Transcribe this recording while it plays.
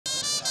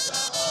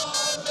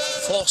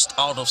Forced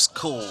out of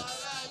school,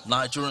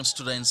 Nigerian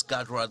students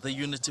gather at the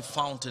Unity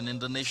Fountain in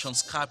the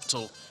nation's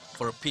capital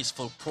for a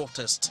peaceful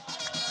protest.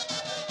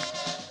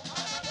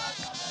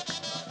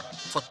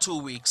 For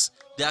 2 weeks,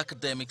 the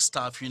Academic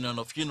Staff Union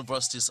of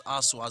Universities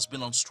ASUU has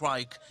been on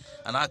strike,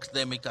 and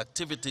academic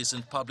activities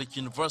in public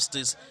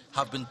universities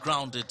have been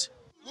grounded.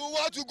 We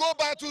want to go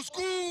back to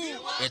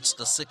school. It's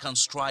the second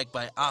strike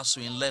by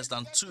ASUU in less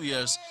than 2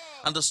 years,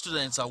 and the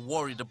students are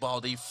worried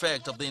about the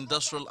effect of the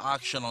industrial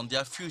action on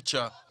their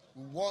future.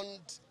 We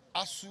want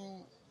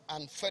ASUU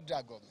and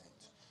federal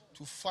government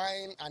to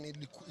find an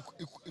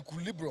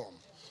equilibrium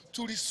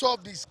to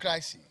resolve this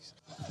crisis.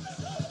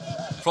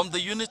 From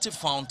the Unity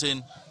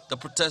Fountain, the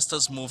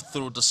protesters moved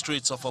through the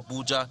streets of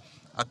Abuja,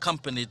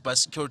 accompanied by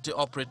security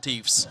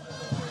operatives.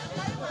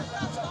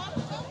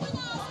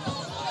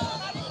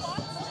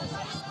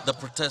 The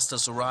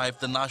protesters arrived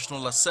at the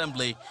National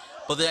Assembly,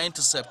 but they are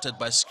intercepted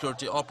by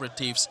security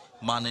operatives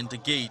manning the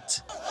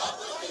gate.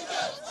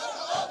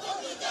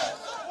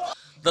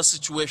 The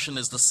situation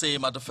is the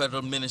same at the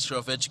Federal Ministry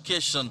of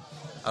Education,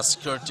 as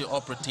security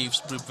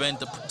operatives prevent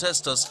the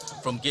protesters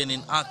from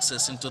gaining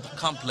access into the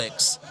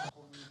complex.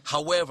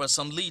 However,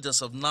 some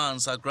leaders of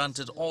NANS are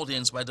granted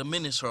audience by the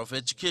Minister of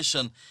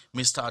Education,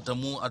 Mr.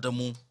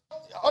 Adamu.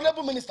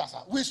 Honorable Minister,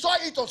 sir, we saw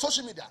it on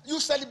social media. You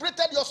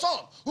celebrated your son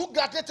who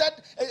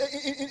graduated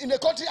in a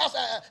country,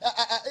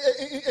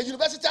 a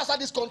university outside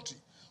this country.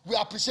 We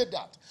appreciate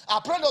that.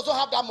 Our parents also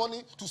have that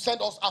money to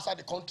send us outside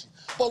the country.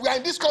 But we are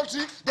in this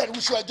country, then we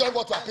should enjoy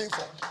what we are paying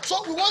for.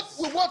 So we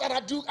want an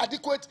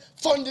adequate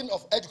funding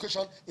of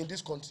education in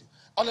this country.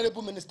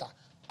 Honorable Minister,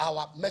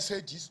 our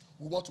message is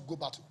we want to go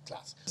back to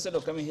class. Instead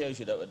of coming here, you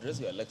should have addressed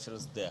your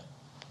lecturers there.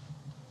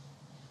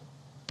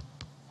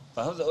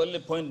 Perhaps the only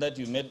point that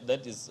you made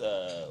that is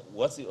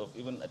worthy of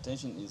even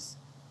attention is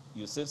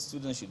you said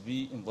students should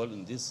be involved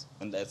in this,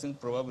 and I think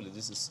probably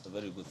this is a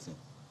very good thing.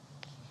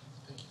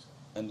 Thank you, sir.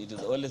 And it is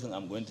the only thing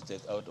I'm going to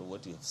take out of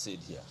what you have said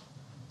here.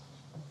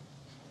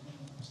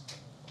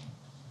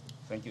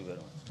 Thank you very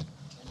much.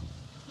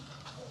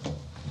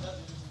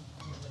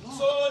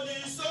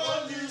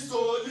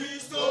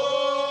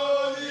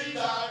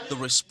 The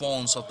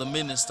response of the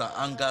minister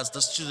angers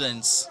the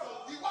students.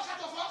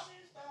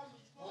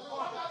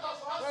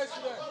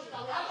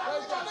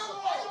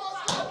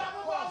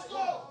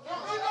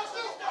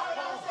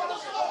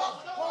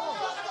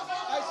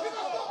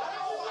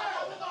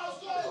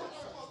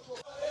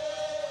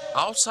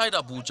 Outside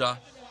Abuja,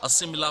 a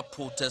similar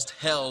protest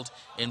held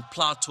in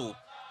Plateau,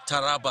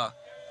 Taraba,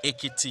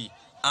 Ekiti,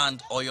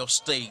 and Oyo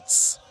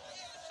states.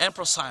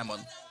 Emperor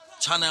Simon,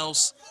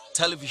 Channels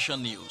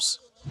Television News.